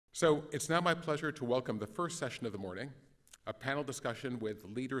So it's now my pleasure to welcome the first session of the morning, a panel discussion with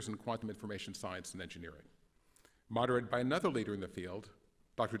leaders in quantum information science and engineering, moderated by another leader in the field,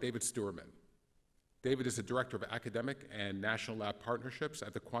 Dr. David Steuerman. David is the Director of Academic and National Lab Partnerships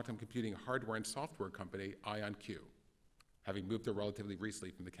at the quantum computing hardware and software company IonQ, having moved there relatively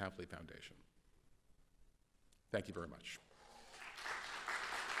recently from the Kavli Foundation. Thank you very much.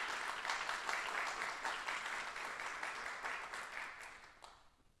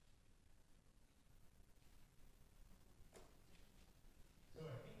 So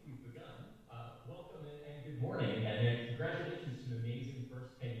I think we've begun. Welcome and good morning, and congratulations to an amazing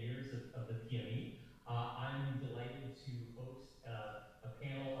first 10 years of the PME. I'm delighted to host a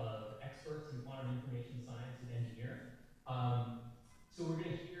panel of experts in quantum information science and engineering. So we're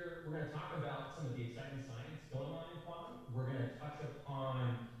going to talk about some of the exciting science going on in quantum. We're going to touch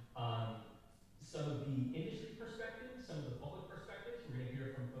upon some of the industry perspectives, some of the public perspectives. We're going to hear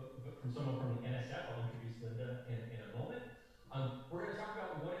from someone from the NSF. I'll introduce Linda in a moment. We're going to talk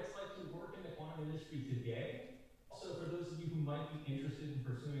about what it's like to work in the quantum industry today. Also, for those of you who might be interested in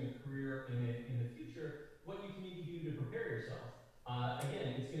pursuing a career in it in the future, what you can maybe do to prepare yourself.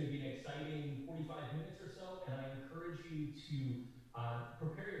 Again, it's going to be an exciting 45 minutes or so, and I encourage you to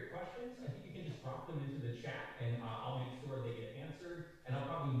prepare your questions. I think you can just drop them into the chat, and I'll make sure they get answered. And I'll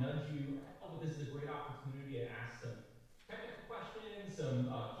probably nudge you. Oh, this is a great opportunity to ask some technical questions,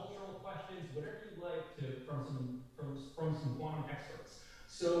 some cultural questions, whatever you'd like from some quantum experts.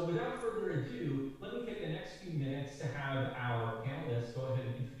 So without further ado, let me take the next few minutes to have our panelists go ahead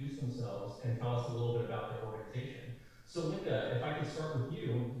and introduce themselves and tell us a little bit about their organization. So Linda, if I could start with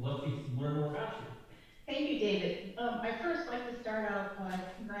you, love to learn more about you. Thank you, David. I'd first like to start out by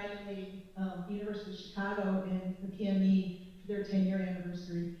congratulating the University of Chicago and the PME for their 10-year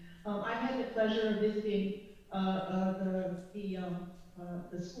anniversary. I've had the pleasure of visiting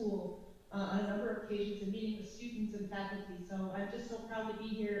the school on a number of occasions and meeting with students and faculty. So I'm just so proud to be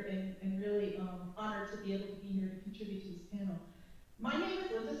here and really honored to be able to be here to contribute to this panel. My name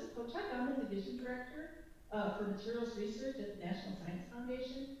is Linda Sapochak. I'm the Division Director for Materials Research at the National Science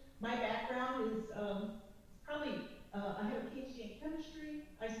Foundation. My background is I have a PhD in chemistry.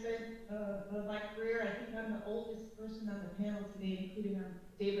 I spent my career, I think I'm the oldest person on the panel today, including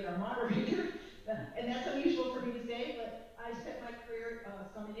David, our moderator. And that's unusual for me to say, but I spent my career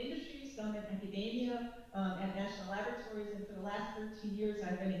some in industry, some in academia, at National Laboratories, and for the last 13 years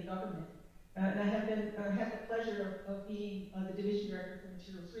I've been in government. And I have had the pleasure of being the Division Director for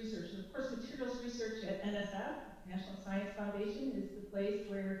Materials Research. And of course, Materials Research at NSF, National Science Foundation, is the place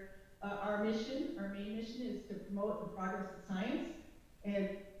where our main mission is to promote the progress of science.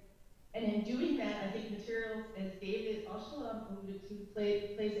 And in doing that, I think materials, as David also alluded to,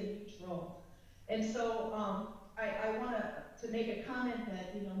 plays a huge role. And so I want to make a comment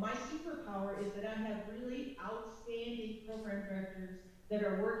that, my superpower is that I have really outstanding program directors that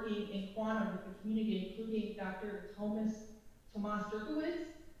are working in quantum with the community, including Dr. Thomas Derkowitz,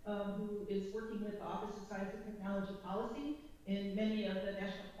 who is working with the Office of Science and Technology Policy in many of the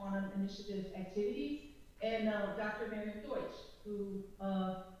National Quantum Initiative activities, and Dr. Miriam Deutsch, who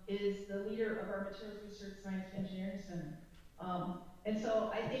is the leader of our Materials Research Science Engineering Center. And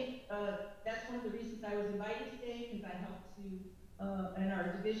so I think that's one of the reasons I was invited today, because I helped to, and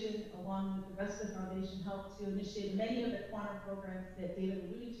our division, along with the rest of the foundation, helped to initiate many of the quantum programs that David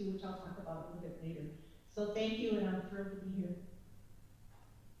alluded to, which I'll talk about a little bit later. So thank you, and I'm thrilled to be here.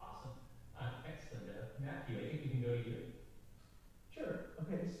 Awesome. Thanks, Linda. Matthew, I think we can go to you. Sure.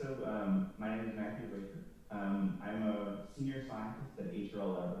 Okay, so my name is Matthew Rakher. I'm a senior scientist at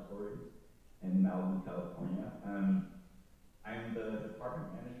HRL Laboratories in Malibu, California. I'm the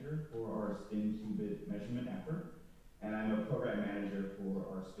department manager for our spin qubit measurement effort, and I'm a program manager for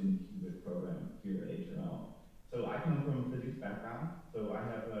our spin qubit program here at HRL. So I come from a physics background. So I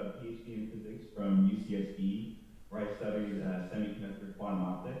have a PhD in physics from UCSB, where I studied semiconductor quantum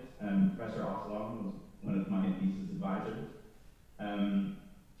optics. Professor Osselon was one of my thesis advisors.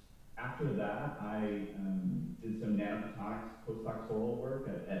 After that, I did some nanophotonics postdoctoral work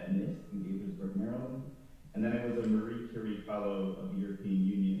at NIST in Gaithersburg, Maryland. And then I was a Marie Curie Fellow of the European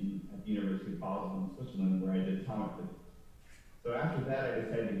Union at the University of Basel in Switzerland, where I did atomic physics. So after that, I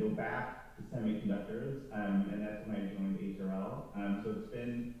decided to go back to semiconductors, and that's when I joined HRL. So it's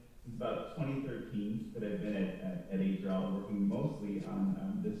been since about 2013 that I've been at HRL, working mostly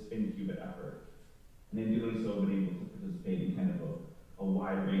on this spin qubit effort. And in doing so, I've been able to participate in kind of a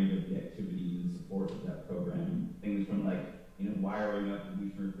wide range of the activities in support of that program. Things from wiring up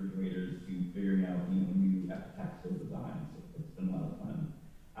Lucian refrigerators to figuring out new epitaxial designs. So it's been a lot of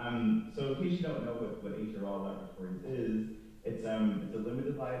fun. So in case you don't know what HRL Laboratories is, It's a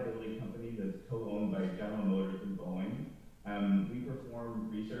limited liability company that's co-owned by General Motors and Boeing. We perform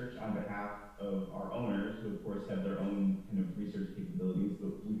research on behalf of our owners, who of course have their own kind of research capabilities,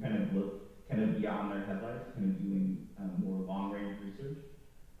 but we kind of look kind of beyond their headlights, kind of doing more long-range research.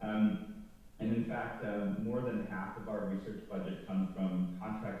 And in fact, more than half of our research budget comes from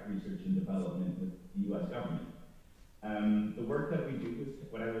contract research and development with the US government. The work that we do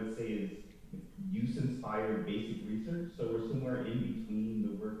is what I would say is use-inspired basic research. So we're somewhere in between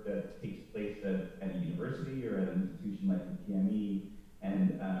the work that takes place at a university or at an institution like the PME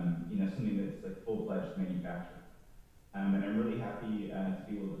and something that's like full-fledged manufacturing. And I'm really happy to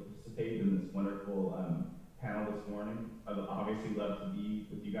be able to participate in this wonderful panel this morning. I'd obviously love to be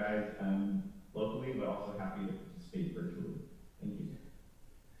with you guys locally, but also happy to participate virtually. Thank you.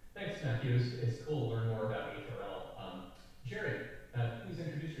 Thanks, Matthew. It's cool to learn more about HRL. Jerry, please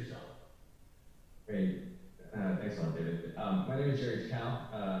introduce yourself. Great. Thanks a lot, David. My name is Jerry Chow.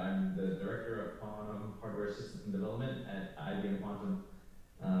 I'm the Director of Quantum Hardware Systems and Development at IBM Quantum,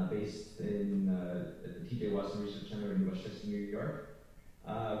 based in at the T.J. Watson Research Center in Westchester, New York.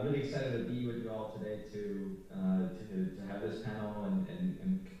 Really excited to be with you all today to have this panel,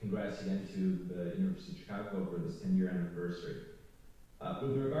 and congrats again to the University of Chicago for this 10-year anniversary.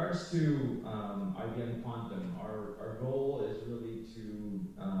 With regards to IBM Quantum, our goal is really to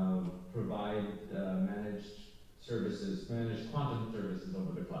provide managed quantum services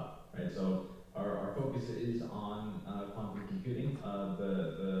over the cloud, right? So our focus is on quantum computing,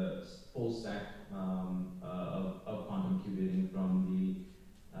 the full stack of quantum computing, from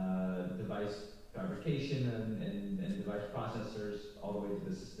the device fabrication and device processors, all the way to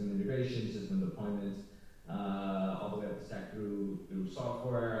the system integration, system deployment, all the way up the stack through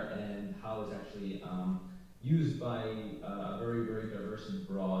software, and how it's actually used by a very, very diverse and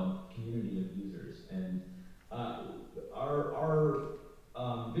broad community of users. And our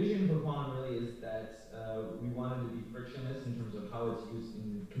vision for quantum really is that we wanted to be frictionless in terms of how it's used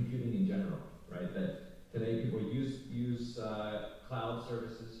in computing in general, right? That today people use cloud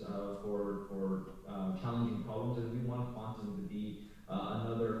services for challenging problems, and we want quantum to be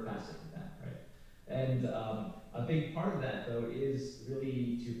another facet of that, right? And a big part of that, though, is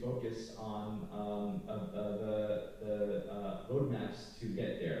really to focus on the roadmaps to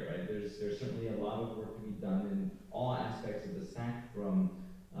get there, right? There's certainly a lot of work to be done in all aspects of the stack, from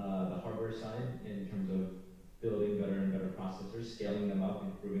the hardware side in terms of building better and better processors, scaling them up,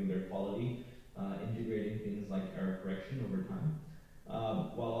 improving their quality, integrating things like error correction over time,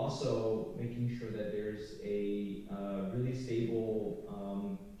 while also making sure that there's a really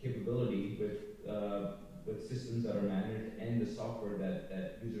stable capability with systems that are managed and the software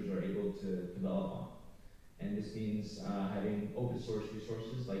that users are able to develop on. And this means having open source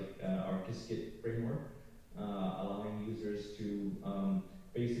resources like our Qiskit framework, allowing users to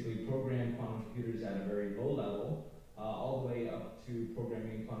basically program quantum computers at a very low level, all the way up to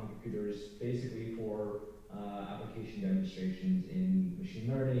programming quantum computers basically for application demonstrations in machine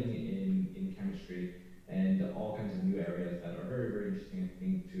learning, in chemistry, and all kinds of new areas that are very, very interesting, I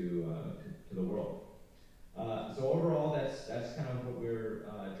think, to the world. So overall, that's kind of what we're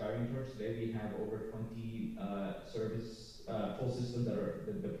driving towards today. We have over 20 full systems that are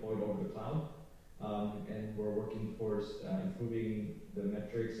deployed over the cloud, and we're working towards improving the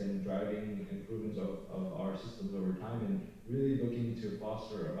metrics and driving improvements of our systems over time, and really looking to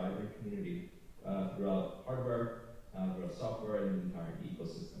foster a vibrant community throughout hardware, throughout software, and the entire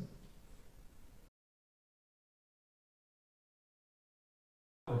ecosystem.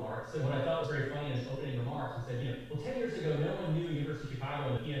 Remarks, and what I thought was very funny in his opening remarks, he said, well, 10 years ago, no one knew University of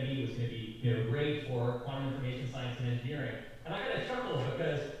Chicago and the PME was going to be, great for quantum information science and engineering. And I got a chuckle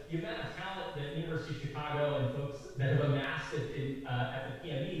because the amount of talent that University of Chicago and folks that have amassed at the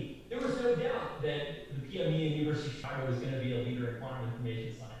PME, there was no doubt that the PME and University of Chicago was going to be a leader in quantum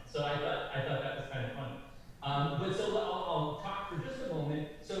information science. So I thought that was kind of funny. But so I'll talk for just a moment.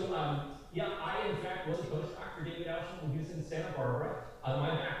 So yeah, I in fact was a postdoc for David Steuerman when he was in Santa Barbara.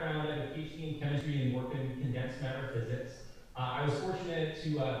 My background, I have a PhD in chemistry and worked in condensed matter physics. I was fortunate to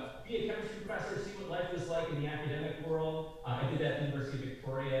be a chemistry professor, see what life was like in the academic world. I did that at the University of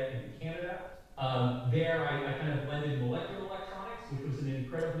Victoria in Canada. There, I kind of blended molecular electronics, which was an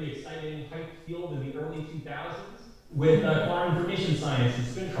incredibly exciting, hyped field in the early 2000s, with quantum information science and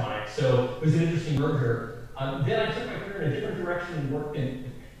spintronics. So it was an interesting merger. Then I took my career in a different direction and worked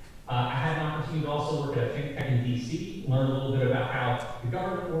in I had an opportunity to also work at a think tank in DC, learn a little bit about how the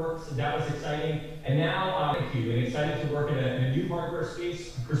government works, and that was exciting. And now, thank you, and excited to work in a new hardware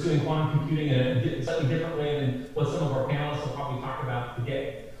space, pursuing quantum computing in a slightly different way than what some of our panelists will probably talk about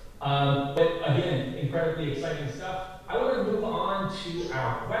today. But again, incredibly exciting stuff. I want to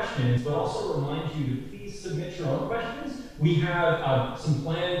questions, but also remind you to please submit your own questions. We have some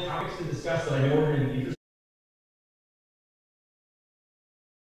planned topics to discuss that I know are going to be interesting.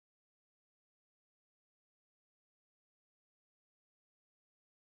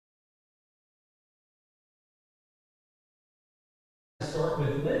 Start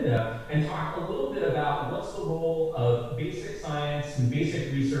with Linda and talk a little bit about what's the role of basic science and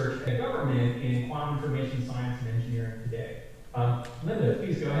basic research and government in quantum information science and engineering today. Linda,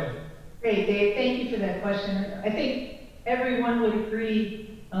 please go ahead. Great, Dave. Thank you for that question. I think everyone would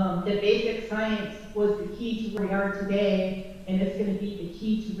agree that basic science was the key to where we are today, and it's going to be the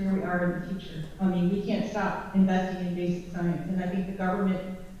key to where we are in the future. I mean, we can't stop investing in basic science, and I think the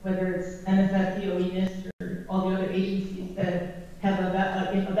government, whether it's NSF, DOE, NIST, or all the other agencies that have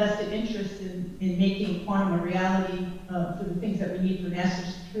a vested interest in making quantum a reality for the things that we need for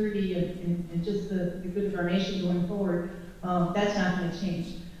national security and just the good of our nation going forward, that's not going to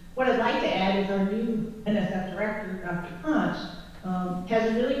change. What I'd like to add is our new NSF director, Dr. Conch,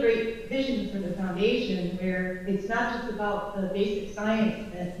 has a really great vision for the foundation where it's not just about the basic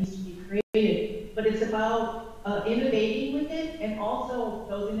science that needs to be created, but it's about innovating with it and also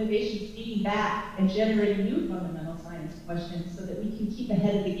those innovations feeding back and generating new fundamental science questions so that we can keep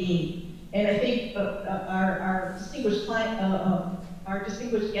ahead of the game. And I think our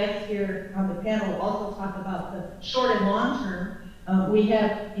distinguished guests here on the panel will also talk about the short and long term. We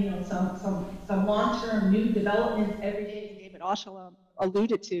have, some long-term new developments every day that David also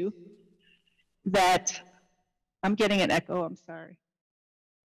alluded to. That I'm getting an echo. I'm sorry.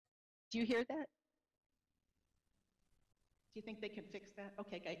 Do you hear that? Do you think they can fix that?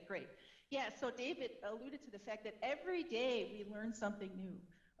 Okay, great. Yeah, so David alluded to the fact that every day we learn something new,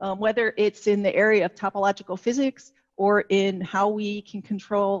 whether it's in the area of topological physics or in how we can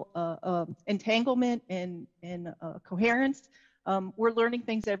control entanglement and coherence. We're learning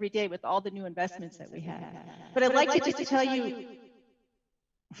things every day with all the new investments that we have. But I'd like to tell you,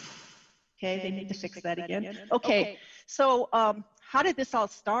 okay, they need to fix that again. Okay, so how did this all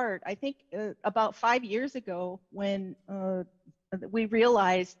start? I think about 5 years ago when we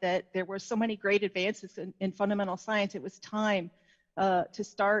realized that there were so many great advances in fundamental science, it was time to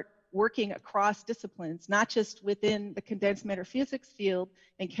start working across disciplines, not just within the condensed matter physics field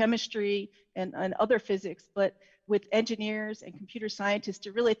and chemistry and other physics, but with engineers and computer scientists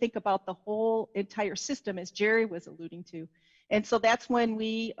to really think about the whole entire system, as Jerry was alluding to. And so that's when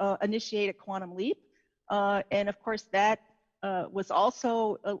we initiated Quantum Leap. And of course, that was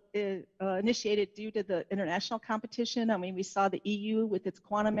also initiated due to the international competition. I mean, we saw the EU with its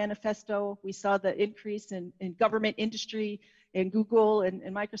quantum manifesto. We saw the increase in government industry and Google and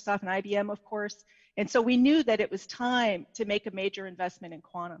Microsoft and IBM, of course. And so we knew that it was time to make a major investment in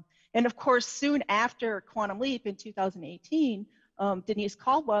quantum. And of course, soon after Quantum Leap in 2018, Denise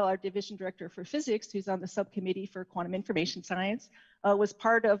Caldwell, our division director for physics, who's on the subcommittee for quantum information science, was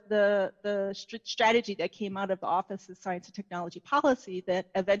part of the strategy that came out of the Office of Science and Technology Policy that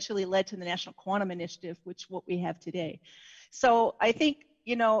eventually led to the National Quantum Initiative, which what we have today. So I think,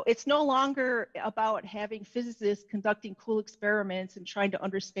 it's no longer about having physicists conducting cool experiments and trying to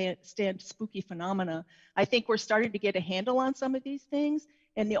understand spooky phenomena. I think we're starting to get a handle on some of these things.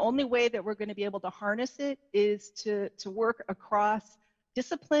 And the only way that we're going to be able to harness it is to work across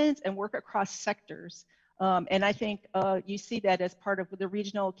disciplines and work across sectors. And I think you see that as part of the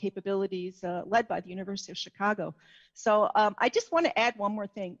regional capabilities led by the University of Chicago. So I just want to add one more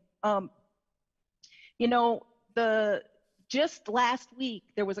thing. Just last week,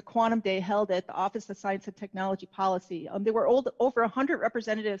 there was a quantum day held at the Office of Science and Technology Policy. There were over 100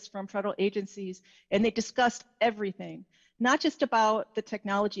 representatives from federal agencies, and they discussed everything, not just about the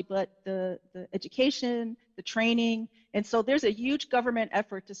technology, but the education, the training. And so there's a huge government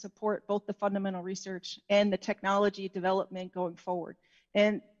effort to support both the fundamental research and the technology development going forward.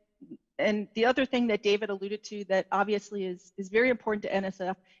 And the other thing that David alluded to that obviously is very important to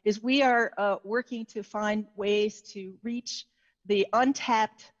NSF is we are working to find ways to reach the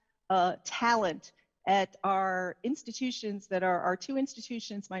untapped talent at our institutions that are our two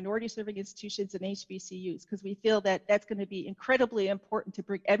institutions, minority serving institutions and HBCUs, because we feel that that's going to be incredibly important to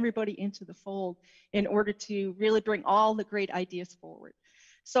bring everybody into the fold in order to really bring all the great ideas forward.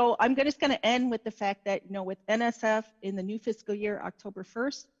 So I'm just going to end with the fact that, with NSF in the new fiscal year, October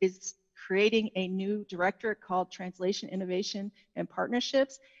 1st, is creating a new directorate called Translation, Innovation, and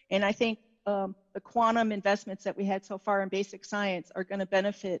Partnerships. And I think the quantum investments that we had so far in basic science are going to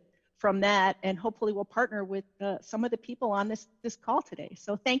benefit from that, and hopefully we'll partner with some of the people on this call today.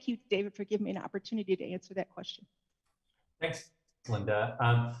 So thank you, David, for giving me an opportunity to answer that question. Thanks.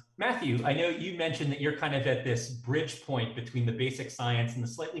 Linda. Matthew, I know you mentioned that you're kind of at this bridge point between the basic science and the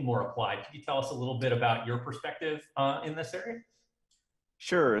slightly more applied. Can you tell us a little bit about your perspective in this area?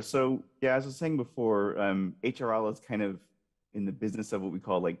 Sure. So yeah, as I was saying before, HRL is kind of in the business of what we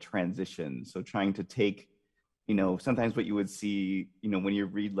call like transition. So trying to take, sometimes what you would see, when you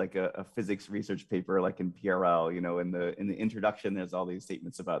read like a physics research paper, like in PRL, in the introduction, there's all these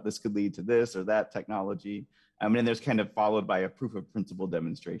statements about this could lead to this or that technology. And then there's kind of followed by a proof of principle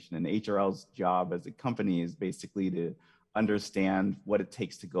demonstration. And HRL's job as a company is basically to understand what it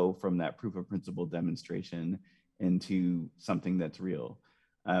takes to go from that proof of principle demonstration into something that's real.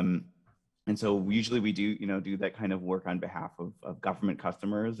 And so usually we do that kind of work on behalf of government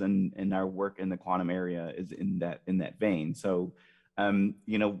customers, and our work in the quantum area is in that vein. So,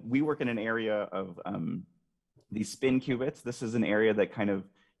 we work in an area of these spin qubits. This is an area that kind of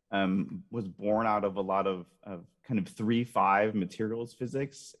was born out of a lot of kind of 3-5 materials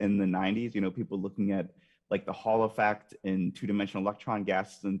physics in the 90s. People looking at like the Hall effect in two-dimensional electron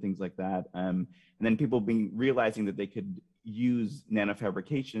gases and things like that. And then people realizing that they could use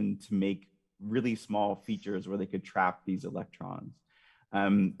nanofabrication to make really small features where they could trap these electrons.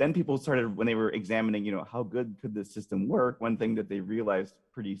 Then people started, when they were examining, how good could this system work, one thing that they realized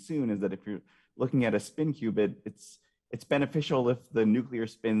pretty soon is that if you're looking at a spin qubit, it's beneficial if the nuclear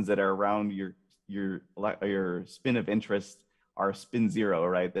spins that are around your spin of interest are spin zero,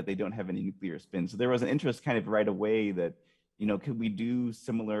 right? That they don't have any nuclear spin. So there was an interest kind of right away that, could we do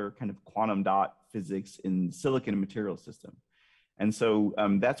similar kind of quantum dot physics in silicon material system? And so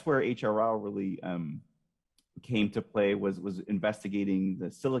that's where HRL really came to play, was investigating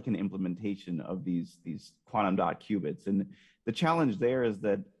the silicon implementation of these quantum dot qubits. And the challenge there is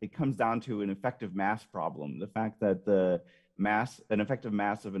that it comes down to an effective mass problem. The fact that an effective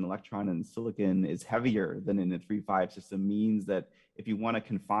mass of an electron in silicon is heavier than in a 3-5 system means that if you want to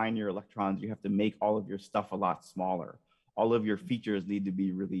confine your electrons, you have to make all of your stuff a lot smaller. All of your features need to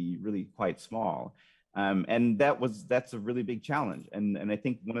be really, really quite small. And that's a really big challenge. And I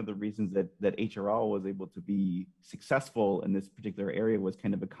think one of the reasons that HRL was able to be successful in this particular area was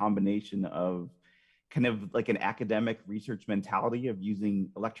kind of a combination of kind of like an academic research mentality of using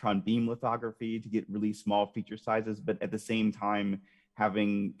electron beam lithography to get really small feature sizes, but at the same time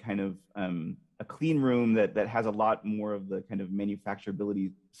having kind of a clean room that has a lot more of the kind of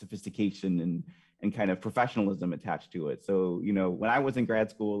manufacturability, sophistication, and kind of professionalism attached to it. So, when I was in grad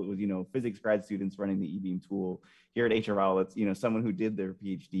school, it was, physics grad students running the e-beam tool. Here at HRL, it's, someone who did their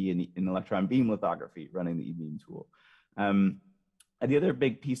PhD in electron beam lithography running the e-beam tool. And the other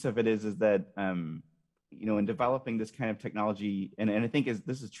big piece of it is that, in developing this kind of technology, and I think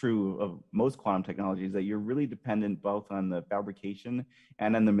this is true of most quantum technologies, that you're really dependent both on the fabrication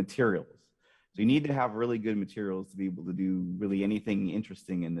and on the materials. So you need to have really good materials to be able to do really anything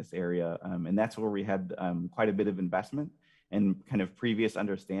interesting in this area. And that's where we had quite a bit of investment and kind of previous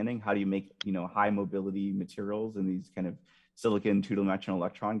understanding. How do you make, high mobility materials in these kind of silicon two-dimensional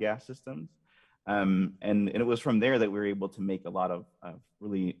electron gas systems? And it was from there that we were able to make a lot of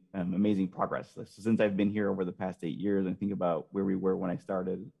really amazing progress. So since I've been here over the past 8 years, and think about where we were when I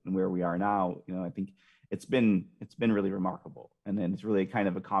started and where we are now, I think it's been really remarkable. And then it's really kind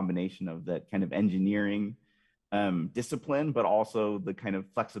of a combination of that kind of engineering discipline, but also the kind of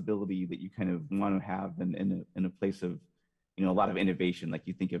flexibility that you kind of want to have in a place of, a lot of innovation, like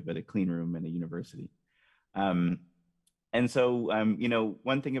you think of at a clean room in a university. And so,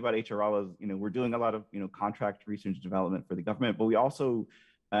 one thing about HRL is, we're doing a lot of, contract research development for the government, but we also,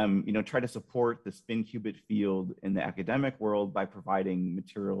 try to support the spin qubit field in the academic world by providing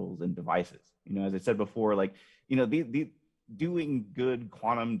materials and devices. As I said before, like, doing good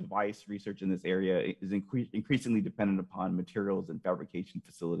quantum device research in this area is increasingly dependent upon materials and fabrication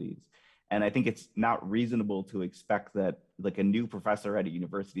facilities. And I think it's not reasonable to expect that like a new professor at a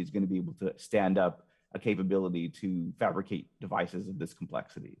university is going to be able to stand up a capability to fabricate devices of this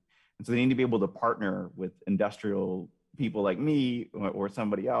complexity. And so they need to be able to partner with industrial people like me or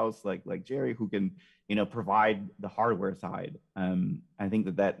somebody else like Jerry, who can, provide the hardware side. I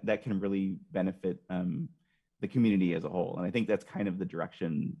think that can really benefit the community as a whole. And I think that's kind of the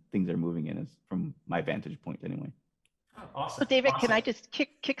direction things are moving in, is from my vantage point anyway. Awesome. So David, awesome. Can I just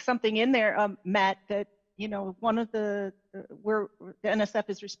kick something in there, Matt, that one of where the NSF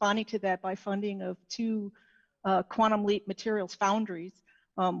is responding to that by funding of 2 quantum leap materials foundries.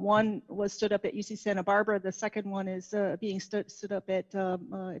 One was stood up at UC Santa Barbara. The second one is being stood up at,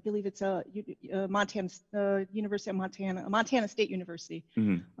 I believe it's Montana, University of Montana State University.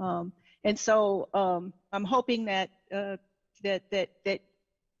 Mm-hmm. And so I'm hoping that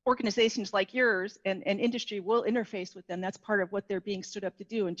organizations like yours and industry will interface with them. That's part of what they're being stood up to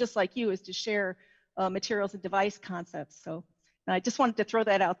do. And just like you, is to share materials and device concepts. So I just wanted to throw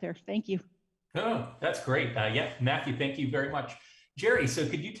that out there. Thank you. Oh, that's great. Yeah, Matthew, thank you very much. Jerry, so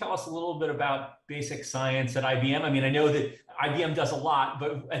could you tell us a little bit about basic science at IBM? I mean, I know that IBM does a lot,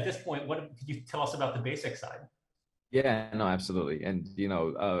 but at this point, what could you tell us about the basic side? Yeah, no, absolutely. And,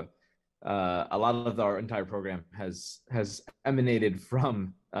 a lot of our entire program has emanated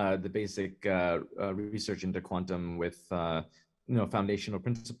from the basic research into quantum with, foundational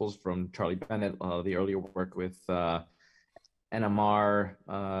principles from Charlie Bennett, the earlier work with NMR,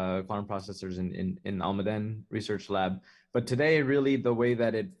 quantum processors in Almaden Research Lab. But today, really, the way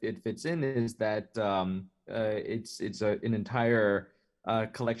that it fits in is that it's an entire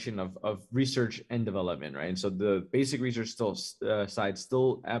collection of research and development, right? And so the basic research side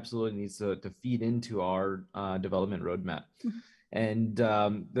still absolutely needs to feed into our development roadmap. And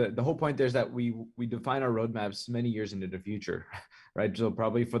the whole point there is that we define our roadmaps many years into the future, right? So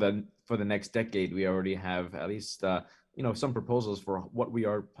probably for the next decade, we already have at least some proposals for what we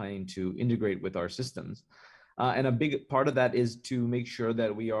are planning to integrate with our systems. And a big part of that is to make sure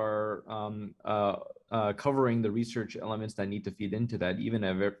that we are covering the research elements that need to feed into that, even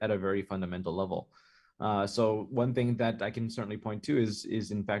at a very fundamental level. So one thing that I can certainly point to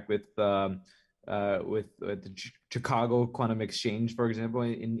is in fact with the Chicago Quantum Exchange, for example,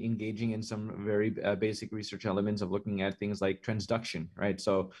 in engaging in some very basic research elements of looking at things like transduction, right?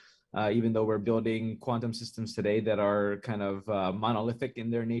 So even though we're building quantum systems today that are kind of monolithic in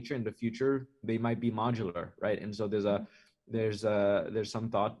their nature, in the future they might be modular, right? And so there's some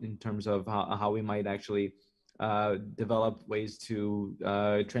thought in terms of how we might actually develop ways to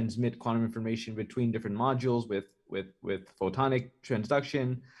transmit quantum information between different modules with photonic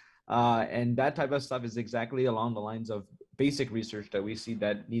transduction, and that type of stuff is exactly along the lines of basic research that we see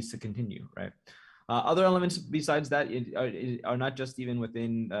that needs to continue, right? Other elements besides that are not just even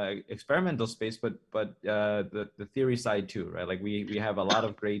within experimental space, but the theory side too, right? Like we have a lot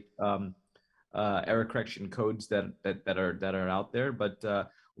of great error correction codes that are out there, but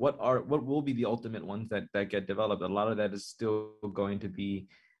what will be the ultimate ones that get developed? A lot of that is still going to be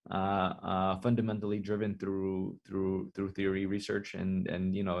fundamentally driven through theory research, and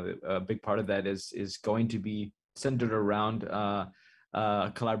a big part of that is going to be centered around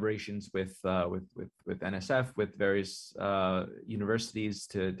collaborations with NSF, with various universities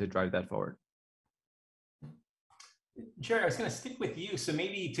to drive that forward. Jerry, I was going to stick with you. So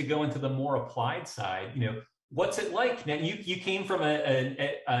maybe to go into the more applied side, what's it like? Now, you came from an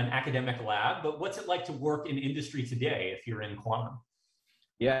academic lab, but what's it like to work in industry today if you're in quantum?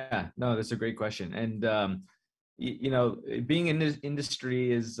 Yeah, no, that's a great question. And, being in this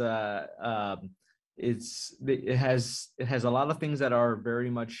industry is, it has a lot of things that are very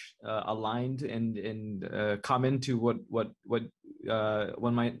much aligned and common to what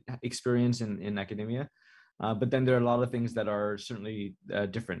one might experience in academia. But then there are a lot of things that are certainly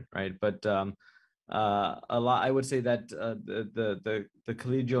different, right? But I would say that the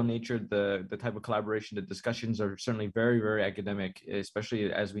collegial nature, the type of collaboration, the discussions are certainly very, very academic,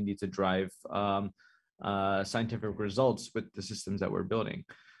 especially as we need to drive scientific results with the systems that we're building.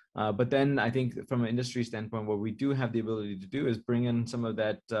 But then I think from an industry standpoint, what we do have the ability to do is bring in some of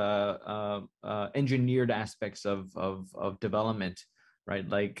that engineered aspects of development, right?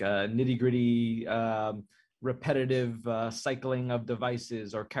 Like nitty-gritty repetitive cycling of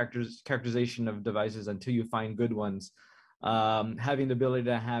devices, or characterization of devices until you find good ones. Having the ability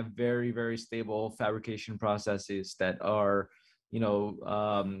to have very, very stable fabrication processes that are,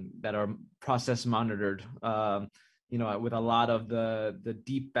 process monitored, with a lot of the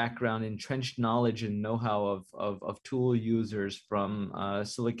deep background, entrenched knowledge and know-how of tool users from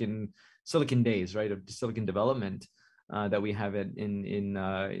silicon days, right, of silicon development. That we have in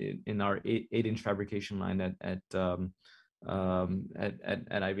our 8-inch fabrication line at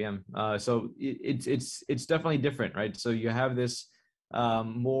IBM. So it's definitely different, right? So you have this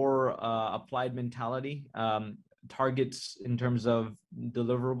more applied mentality, targets in terms of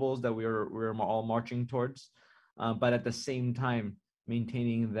deliverables that we're all marching towards, but at the same time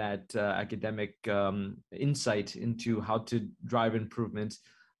maintaining that academic insight into how to drive improvements.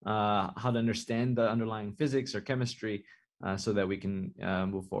 How to understand the underlying physics or chemistry so that we can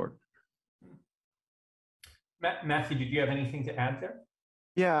move forward. Matthew, did you have anything to add there?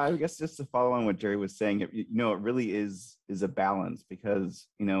 Yeah, I guess just to follow on what Jerry was saying, it really is a balance, because,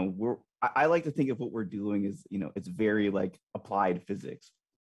 I like to think of what we're doing as, it's very like applied physics,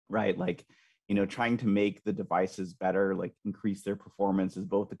 right? Like, trying to make the devices better, like increase their performance, is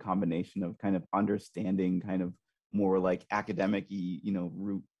both a combination of kind of understanding kind of more like academic-y,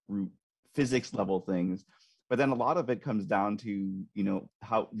 root physics level things. But then a lot of it comes down to,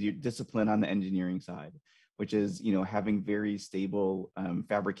 how your discipline on the engineering side, which is, having very stable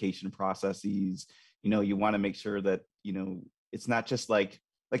fabrication processes. You want to make sure that, it's not just like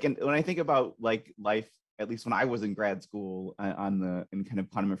and when I think about like life, at least when I was in grad school in kind of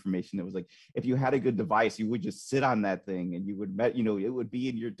quantum information, it was like, if you had a good device, you would just sit on that thing and you would, it would be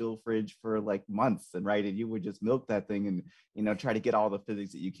in your dual fridge for like months, and you would just milk that thing and, try to get all the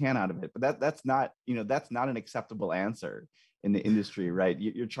physics that you can out of it. But that's not an acceptable answer in the industry, right?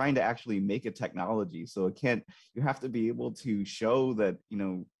 You're trying to actually make a technology. So you have to be able to show that,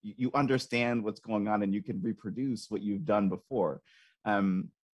 you understand what's going on and you can reproduce what you've done before.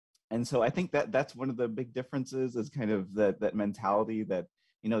 And so I think that's one of the big differences, is kind of that mentality that,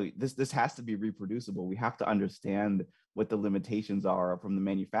 this has to be reproducible. We have to understand what the limitations are from the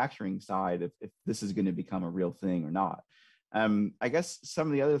manufacturing side if this is going to become a real thing or not. I guess some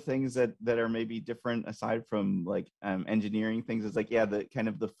of the other things that are maybe different aside from like engineering things is like, the kind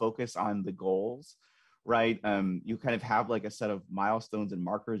of the focus on the goals, right? You kind of have like a set of milestones and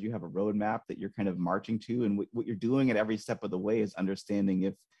markers. You have a roadmap that you're kind of marching to, and what you're doing at every step of the way is understanding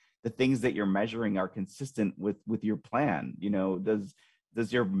if the things that you're measuring are consistent with your plan.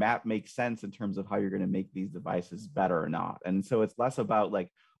 Does your map make sense in terms of how you're going to make these devices better or not? And so it's less about like,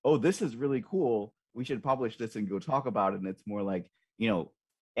 oh, this is really cool, we should publish this and go talk about it. And it's more like,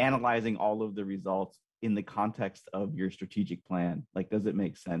 analyzing all of the results in the context of your strategic plan. Like, does it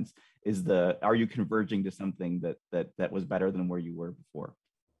make sense? Are you converging to something that was better than where you were before?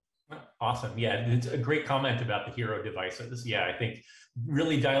 Awesome. Yeah, it's a great comment about the hero devices. Yeah, I think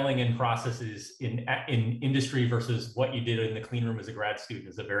really dialing in processes in industry versus what you did in the clean room as a grad student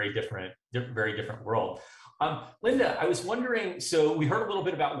is a very different world. Linda, I was wondering, so we heard a little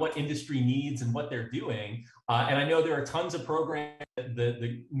bit about what industry needs and what they're doing, and I know there are tons of programs that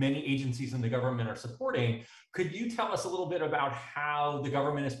the many agencies in the government are supporting. Could you tell us a little bit about how the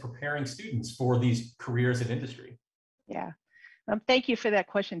government is preparing students for these careers in industry? Yeah. Thank you for that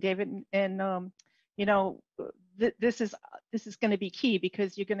question, David. And this is going to be key,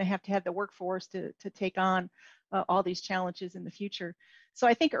 because you're going to have the workforce to take on all these challenges in the future. So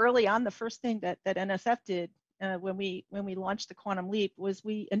I think early on, the first thing that NSF did when we launched the Quantum Leap was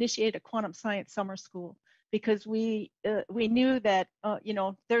we initiated a quantum science summer school, because we knew that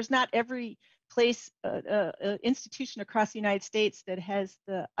there's not every place institution across the United States that has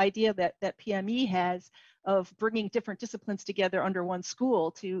the idea that PME has of bringing different disciplines together under one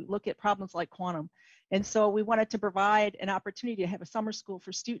school to look at problems like quantum. And so we wanted to provide an opportunity to have a summer school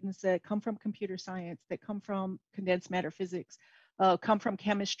for students that come from computer science, that come from condensed matter physics, come from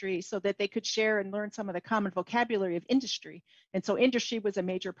chemistry, so that they could share and learn some of the common vocabulary of industry. And so industry was a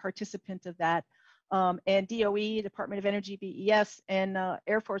major participant of that. And DOE, Department of Energy, BES, and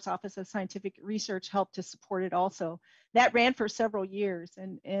Air Force Office of Scientific Research helped to support it also. That ran for several years,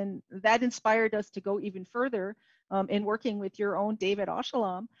 and that inspired us to go even further in working with your own David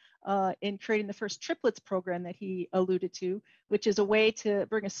Steuerman in creating the first triplets program that he alluded to, which is a way to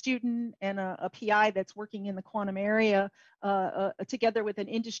bring a student and a PI that's working in the quantum area together with an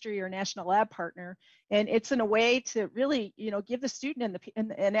industry or national lab partner. And it's in a way to really, give the student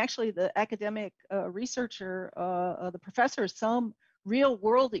and actually the academic researcher, the professor, some real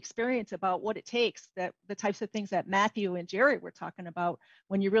world experience about what it takes, that the types of things that Matthew and Jerry were talking about,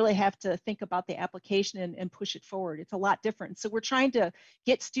 when you really have to think about the application and push it forward. It's a lot different. So we're trying to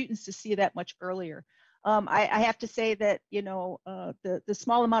get students to see that much earlier. I have to say that, the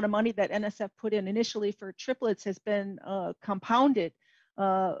small amount of money that NSF put in initially for triplets has been compounded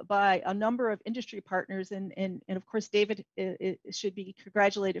by a number of industry partners. And of course, David should be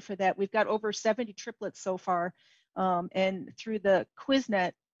congratulated for that. We've got over 70 triplets so far. And through the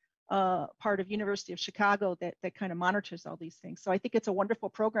QuizNet part of University of Chicago that kind of monitors all these things. So I think it's a wonderful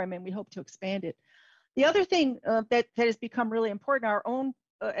program, and we hope to expand it. The other thing that has become really important, our own,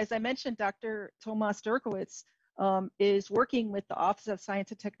 as I mentioned, Dr. Tomas Durkowitz is working with the Office of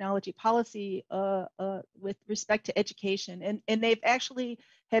Science and Technology Policy with respect to education. And they've actually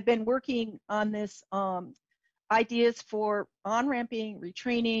have been working on this ideas for on-ramping,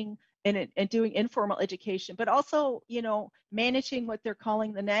 retraining, and doing informal education, but also, managing what they're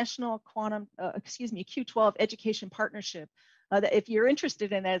calling the National Quantum, Q12 Education Partnership. That if you're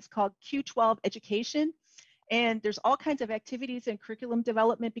interested in that, it's called Q12 Education. And there's all kinds of activities and curriculum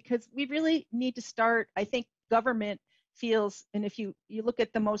development, because we really need to start, I think government feels, and if you look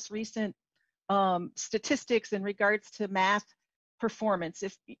at the most recent statistics in regards to math performance.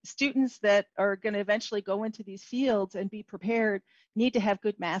 If students that are going to eventually go into these fields and be prepared need to have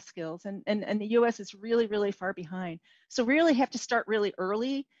good math skills, and the US is really, really far behind. So we really have to start really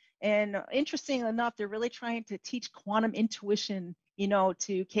early. And interesting enough, they're really trying to teach quantum intuition, you know,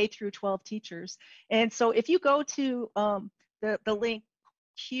 to K through 12 teachers. And so if you go to the link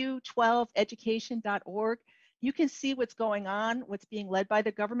q12education.org, you can see what's going on, what's being led by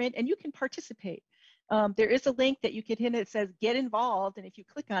the government, and you can participate. There is a link that you can hit. It says get involved, and if you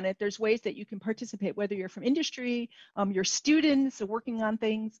click on it, there's ways that you can participate, whether you're from industry, your students working on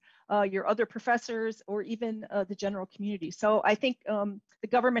things, your other professors, or even the general community. So I think the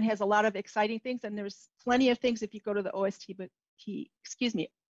government has a lot of exciting things, and there's plenty of things if you go to the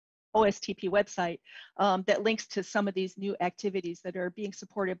OSTP website that links to some of these new activities that are being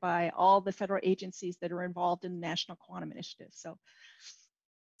supported by all the federal agencies that are involved in the National Quantum Initiative. So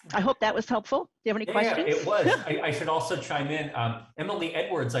I hope that was helpful. Do you have any questions? Yeah, it was. I should also chime in. Emily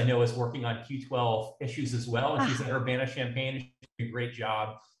Edwards, I know, is working on Q12 issues as well, and she's at Urbana-Champaign. She's doing a great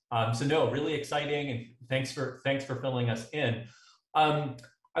job. So no, really exciting, and thanks for filling us in. I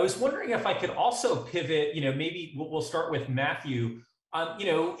was wondering if I could also pivot. You know, maybe we'll start with Matthew. You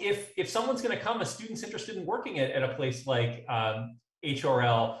know, if someone's going to come, a student's interested in working at a place like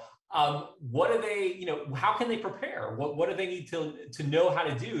HRL. What do they, you know, how can they prepare? What do they need to know how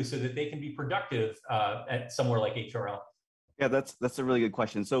to do so that they can be productive at somewhere like HRL? Yeah, that's a really good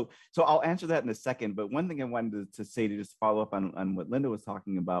question. So I'll answer that in a second. But one thing I wanted to say to just follow up on what Linda was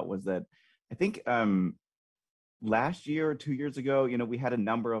talking about was that I think last year or 2 years ago, you know, we had a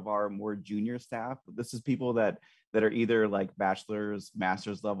number of our more junior staff. This is people that are either like bachelor's,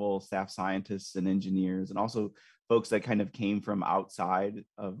 master's level staff scientists and engineers, and also folks that kind of came from outside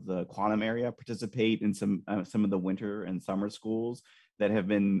of the quantum area, participate in some of the winter and summer schools that have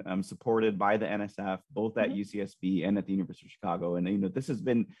been supported by the NSF, both at UCSB and at the University of Chicago. And, you know, this is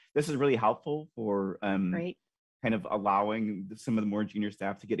really helpful for kind of allowing some of the more junior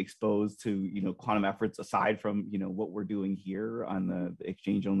staff to get exposed to, you know, quantum efforts aside from, you know, what we're doing here on the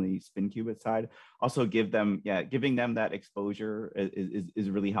exchange only spin qubit side. Also giving them that exposure is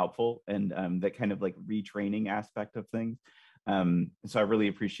really helpful, and that kind of like retraining aspect of things. So I really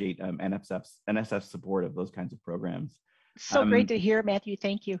appreciate NSF's support of those kinds of programs. So great to hear, Matthew.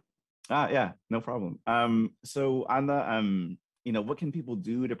 Thank you. Yeah, no problem. So on the, you know, what can people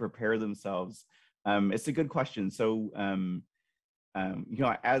do to prepare themselves? It's a good question. So, you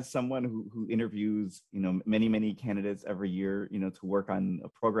know, as someone who interviews, you know, many candidates every year, you know, to work on a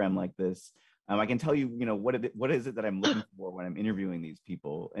program like this, I can tell you, you know, what is it that I'm looking for when I'm interviewing these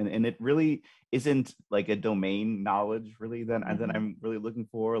people, and it really isn't like a domain knowledge really that I'm really looking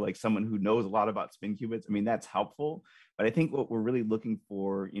for, like someone who knows a lot about spin qubits. I mean, that's helpful, but I think what we're really looking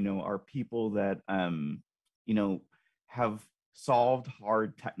for, you know, are people that, you know, have solved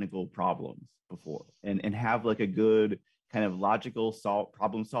hard technical problems before, and have like a good kind of logical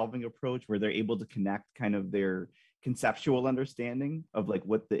problem solving approach where they're able to connect kind of their conceptual understanding of like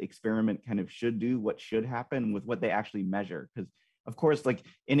what the experiment kind of should do, what should happen, with what they actually measure. Because of course, like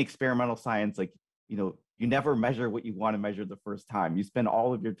in experimental science, like, you know, you never measure what you want to measure the first time. You spend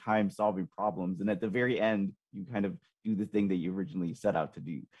all of your time solving problems, and at the very end, you kind of do the thing that you originally set out to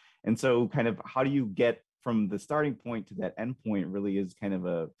do. And so kind of how do you get from the starting point to that end point really is kind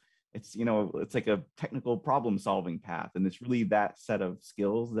of it's, you know, it's like a technical problem solving path. And it's really that set of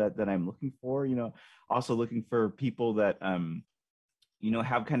skills that I'm looking for, you know, also looking for people that, you know,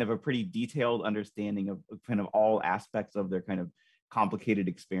 have kind of a pretty detailed understanding of kind of all aspects of their kind of complicated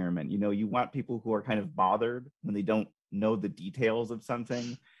experiment. You know, you want people who are kind of bothered when they don't know the details of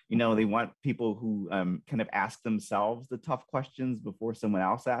something. You know, they want people who kind of ask themselves the tough questions before someone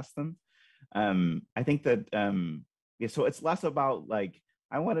else asks them. I think that, yeah, so it's less about like,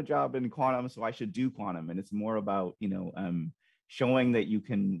 I want a job in quantum, so I should do quantum. And it's more about, you know, showing that you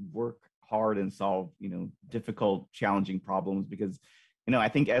can work hard and solve, you know, difficult, challenging problems. Because, you know, I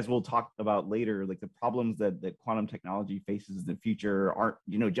think as we'll talk about later, like the problems that quantum technology faces in the future aren't,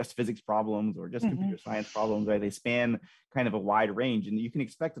 you know, just physics problems or just computer science problems, right? They span kind of a wide range. And you can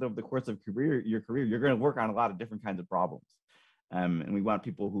expect that over the course of your career, you're going to work on a lot of different kinds of problems. And we want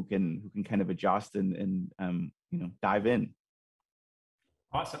people who can kind of adjust and you know, dive in.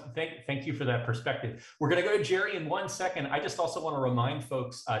 Awesome. Thank you for that perspective. We're going to go to Jerry in 1 second. I just also want to remind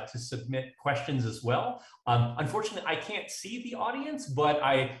folks to submit questions as well. Unfortunately, I can't see the audience, but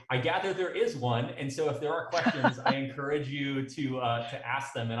I gather there is one. And so if there are questions, I encourage you to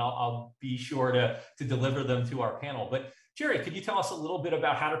ask them, and I'll be sure to deliver them to our panel. But Jerry, could you tell us a little bit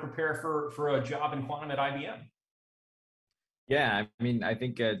about how to prepare for a job in quantum at IBM? Yeah, I mean, I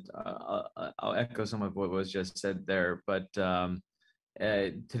think I'll echo some of what was just said there, but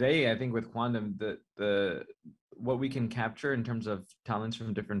today, I think with quantum, the what we can capture in terms of talents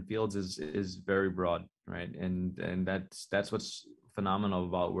from different fields is very broad, right? And that's what's phenomenal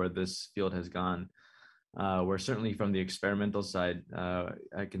about where this field has gone. Where certainly from the experimental side,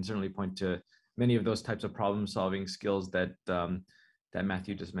 I can certainly point to many of those types of problem-solving skills that that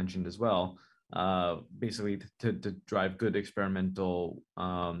Matthew just mentioned as well. Basically, to drive good experimental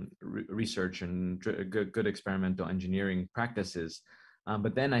research and good experimental engineering practices.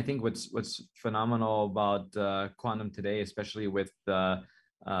 But then I think what's phenomenal about quantum today, especially with a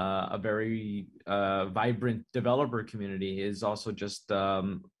very vibrant developer community, is also just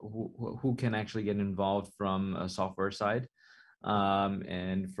who can actually get involved from a software side,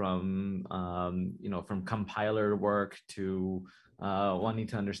 and from from compiler work to wanting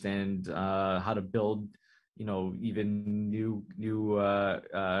to understand how to build even new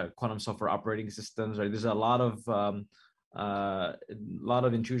quantum software operating systems. Right, there's a lot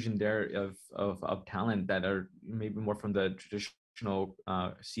of intrusion there of talent that are maybe more from the traditional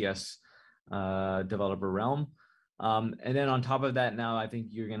CS developer realm. And then on top of that, now I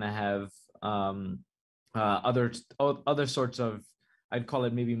think you're going to have other sorts of, I'd call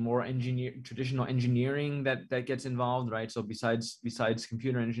it maybe more traditional engineering that gets involved, right? So besides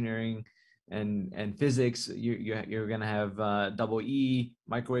computer engineering and physics, you're going to have double E,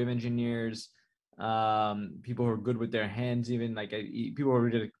 microwave engineers, people who are good with their hands, even like people who are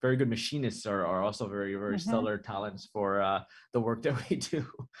very good machinists are also very stellar talents for the work that we do.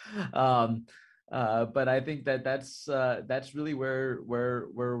 But I think that's really where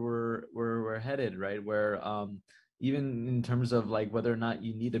we're headed, right? Where even in terms of like whether or not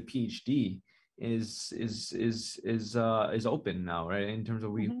you need a PhD is open now, right? In terms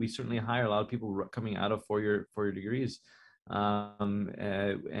of we certainly hire a lot of people coming out of four-year degrees.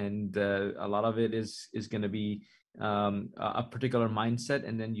 And a lot of it is going to be a particular mindset,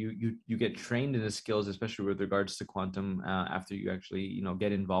 and then you get trained in the skills, especially with regards to quantum, after you actually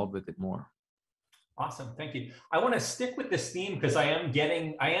get involved with it more. Awesome, thank you. I want to stick with this theme because I am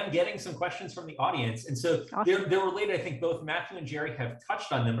getting some questions from the audience, and so they're related. I think both Matthew and Jerry have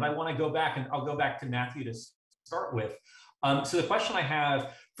touched on them, but I want to go back, and I'll go back to Matthew to start with. So the question I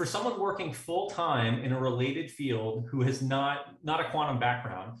have for someone working full-time in a related field who has not a quantum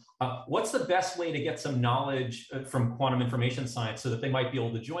background, what's the best way to get some knowledge from quantum information science so that they might be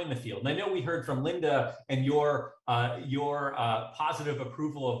able to join the field? And I know we heard from Linda and your positive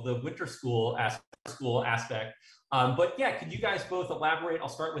approval of the winter school aspect, but yeah, could you guys both elaborate? I'll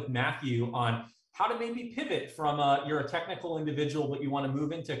start with Matthew on how to maybe pivot from you're a technical individual but you want to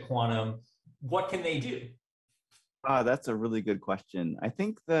move into quantum. What can they do? That's a really good question. I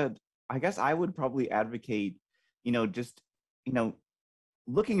think that, I guess I would probably advocate, just,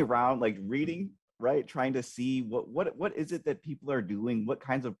 looking around, like reading, right? Trying to see what is it that people are doing? What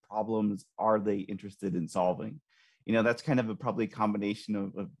kinds of problems are they interested in solving? That's kind of a probably combination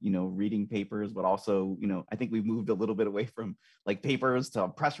of reading papers, but also, I think we've moved a little bit away from like papers to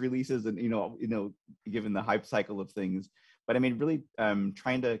press releases and, given the hype cycle of things. But I mean, really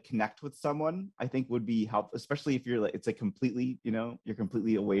trying to connect with someone, I think would be helpful, especially if you're like, it's a completely, you're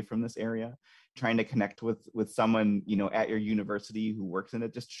completely away from this area. Trying to connect with someone, at your university who works in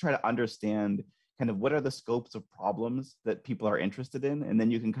it, just to try to understand kind of what are the scopes of problems that people are interested in. And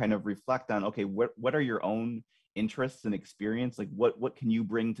then you can kind of reflect on, okay, what are your own interests and experience? Like what can you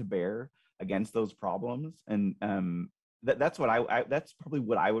bring to bear against those problems? And that's what that's probably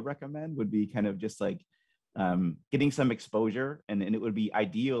what I would recommend, would be kind of just like, getting some exposure, and it would be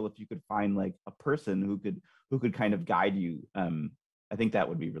ideal if you could find like a person who could kind of guide you. I think that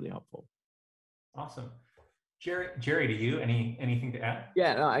would be really helpful. Awesome. Jerry, do you anything to add?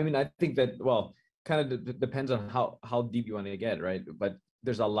 Yeah, no, I mean, I think that, well, kind of depends on how deep you want to get, right? But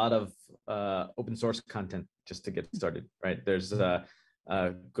there's a lot of open source content just to get started, right? There's go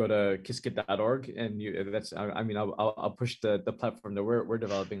to qiskit.org, and that's, I mean, I'll push the platform that we're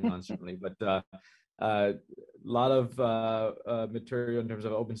developing on, certainly, but a lot of material in terms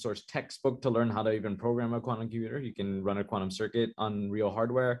of open source textbook to learn how to even program a quantum computer. You can run a quantum circuit on real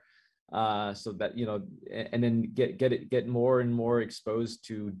hardware, so that, and then get more and more exposed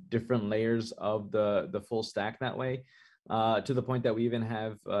to different layers of the full stack that way, to the point that we even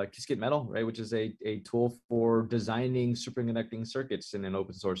have Qiskit Metal, right, which is a tool for designing superconducting circuits in an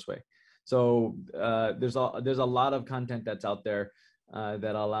open source way. So there's a lot of content that's out there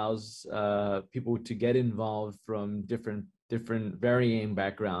that allows people to get involved from different varying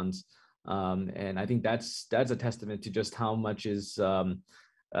backgrounds, and I think that's a testament to just how much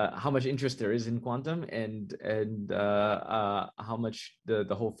interest there is in quantum, and how much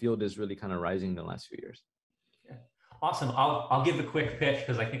the whole field is really kind of rising in the last few years. Yeah. Awesome. I'll give a quick pitch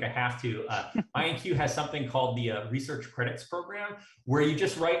because I think I have to. IonQ has something called the Research Credits Program, where you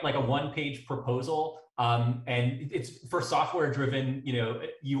just write like a one-page proposal, and it's for software-driven. You know,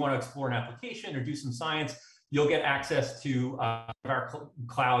 you want to explore an application or do some science, you'll get access to our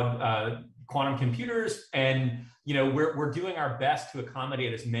cloud quantum computers, and you know we're doing our best to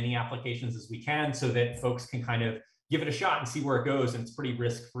accommodate as many applications as we can, so that folks can kind of give it a shot and see where it goes, and it's pretty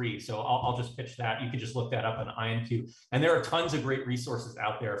risk-free. So I'll just pitch that. You can just look that up on IonQ. And there are tons of great resources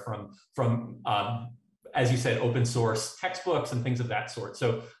out there from as you said, open source textbooks and things of that sort.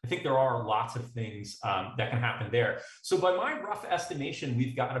 So I think there are lots of things that can happen there. So by my rough estimation,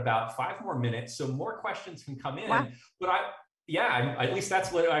 we've got about 5 more minutes, so more questions can come in. Wow. But at least that's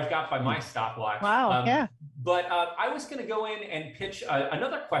what I've got by my stopwatch. Wow, yeah. But I was going to go in and pitch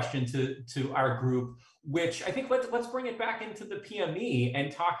another question to our group, which I think let's bring it back into the PME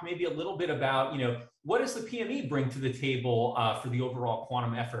and talk maybe a little bit about, you know, what does the PME bring to the table for the overall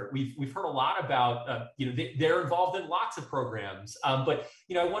quantum effort? We've heard a lot about, you know, they're involved in lots of programs, but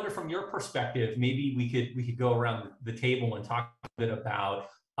you know, I wonder from your perspective, maybe we could go around the table and talk a bit about,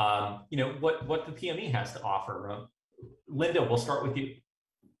 you know, what the PME has to offer. Linda, we'll start with you.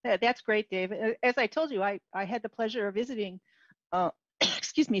 That's great, Dave. As I told you, I had the pleasure of visiting,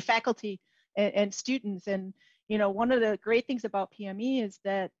 excuse me, faculty and students. And, you know, one of the great things about PME is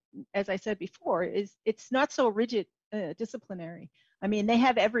that, as I said before, is it's not so rigid disciplinary. I mean, they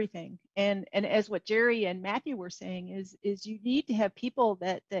have everything. And as what Jerry and Matthew were saying is you need to have people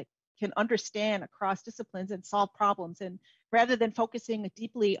that can understand across disciplines and solve problems. And rather than focusing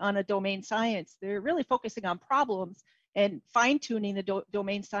deeply on a domain science, they're really focusing on problems and fine-tuning the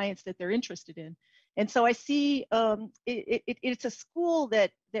domain science that they're interested in. And so I see it's a school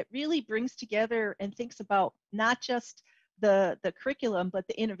that really brings together and thinks about not just the curriculum, but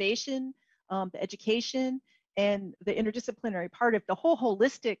the innovation, the education, and the interdisciplinary part of the whole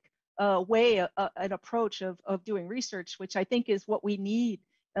holistic way, an approach of doing research, which I think is what we need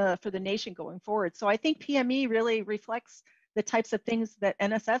for the nation going forward. So I think PME really reflects the types of things that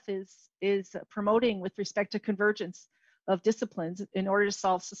NSF is promoting with respect to convergence of disciplines in order to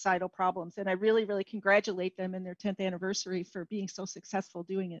solve societal problems. And I really, really congratulate them in their 10th anniversary for being so successful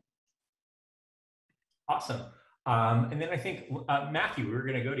doing it. Awesome. And then I think, Matthew, we're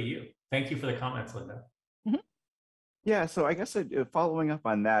going to go to you. Thank you for the comments, Linda. Mm-hmm. Yeah, so I guess following up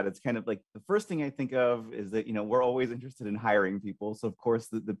on that, it's kind of like the first thing I think of is that, you know, we're always interested in hiring people. So of course,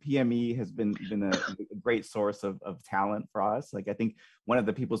 the PME has been a great source of talent for us. Like I think one of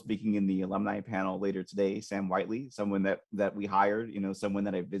the people speaking in the alumni panel later today, Sam Whiteley, someone that we hired, you know, someone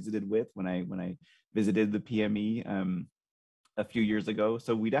that I visited with when I visited the PME a few years ago.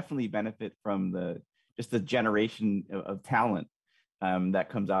 So we definitely benefit from just the generation of talent that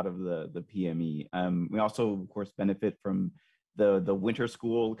comes out of the PME. We also, of course, benefit from the winter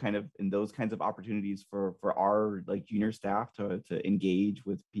school kind of and those kinds of opportunities for our like junior staff to engage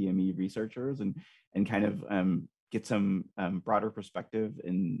with PME researchers and kind of get some broader perspective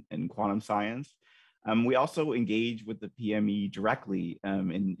in quantum science. We also engage with the PME directly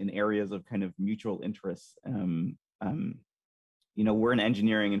in areas of kind of mutual interests. You know, we're an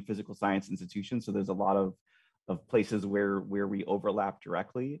engineering and physical science institution, so there's a lot of places where we overlap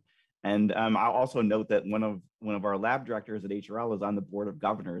directly. And I'll also note that one of our lab directors at HRL is on the board of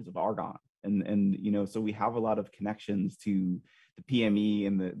governors of Argonne. And you know, so we have a lot of connections to the PME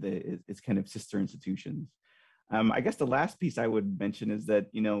and its kind of sister institutions. I guess the last piece I would mention is that,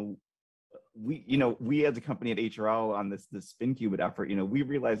 you know, we as a company at HRL on this SpinQubit effort, you know, we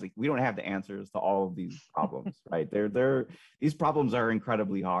realize like we don't have the answers to all of these problems, right? These problems are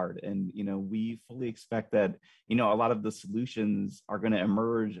incredibly hard, and you know, we fully expect that, you know, a lot of the solutions are going to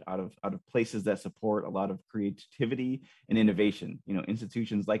emerge out of places that support a lot of creativity and innovation. You know,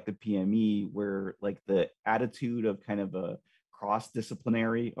 institutions like the PME, where like the attitude of kind of a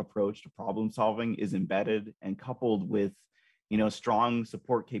cross-disciplinary approach to problem solving is embedded and coupled with, you know, strong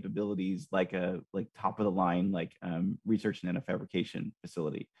support capabilities like top of the line, like research and nanofabrication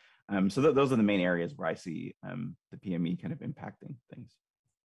facility. So those are the main areas where I see the PME kind of impacting things.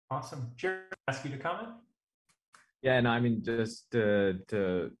 Awesome. Jerry, ask you to comment. Yeah, and I mean, just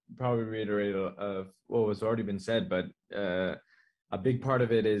to probably reiterate what was already been said, but a big part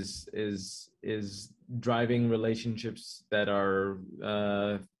of it is driving relationships that are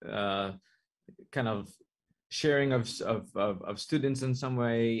kind of sharing of students in some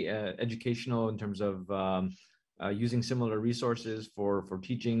way, educational in terms of using similar resources for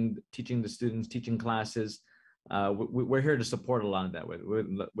teaching the students, teaching classes. We're here to support a lot of that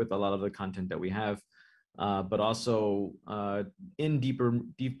with a lot of the content that we have. but also in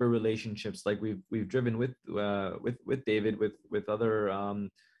deeper relationships, like we've driven with David, with other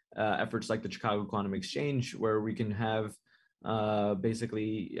efforts like the Chicago Quantum Exchange, where we can have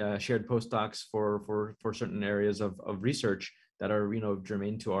basically shared postdocs for certain areas of research that are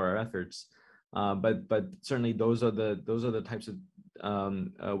germane to our efforts. But certainly those are the types of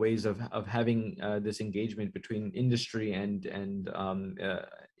ways of having this engagement between industry and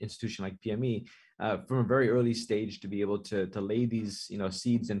institution like PME from a very early stage, to be able to lay these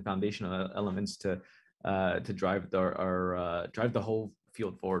seeds and foundational elements to drive the whole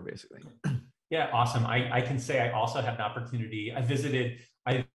field forward, basically. Yeah, awesome. I can say I also had an opportunity. I visited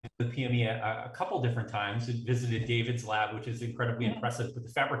the PME a couple different times. I visited David's lab, which is incredibly impressive, but the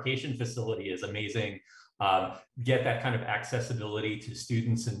fabrication facility is amazing. Get that kind of accessibility to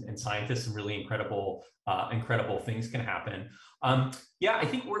students and scientists, and really incredible things can happen. Yeah, I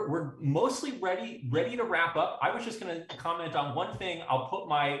think we're mostly ready to wrap up. I was just going to comment on one thing. I'll put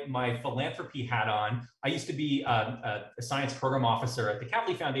my philanthropy hat on. I used to be a science program officer at the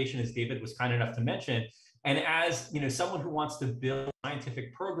Kavli Foundation, as David was kind enough to mention. And as someone who wants to build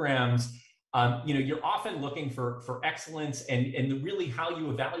scientific programs, you're often looking for excellence, and really how you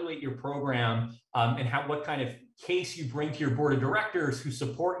evaluate your program, and what kind of case you bring to your board of directors who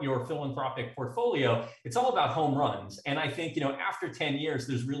support your philanthropic portfolio. It's all about home runs. And I think, after 10 years,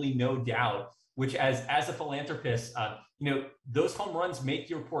 there's really no doubt, which as a philanthropist, those home runs make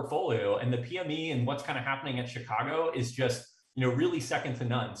your portfolio, and the PME and what's kind of happening at Chicago is just, really second to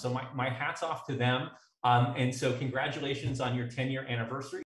none. So my hat's off to them. And so congratulations on your 10-year anniversary.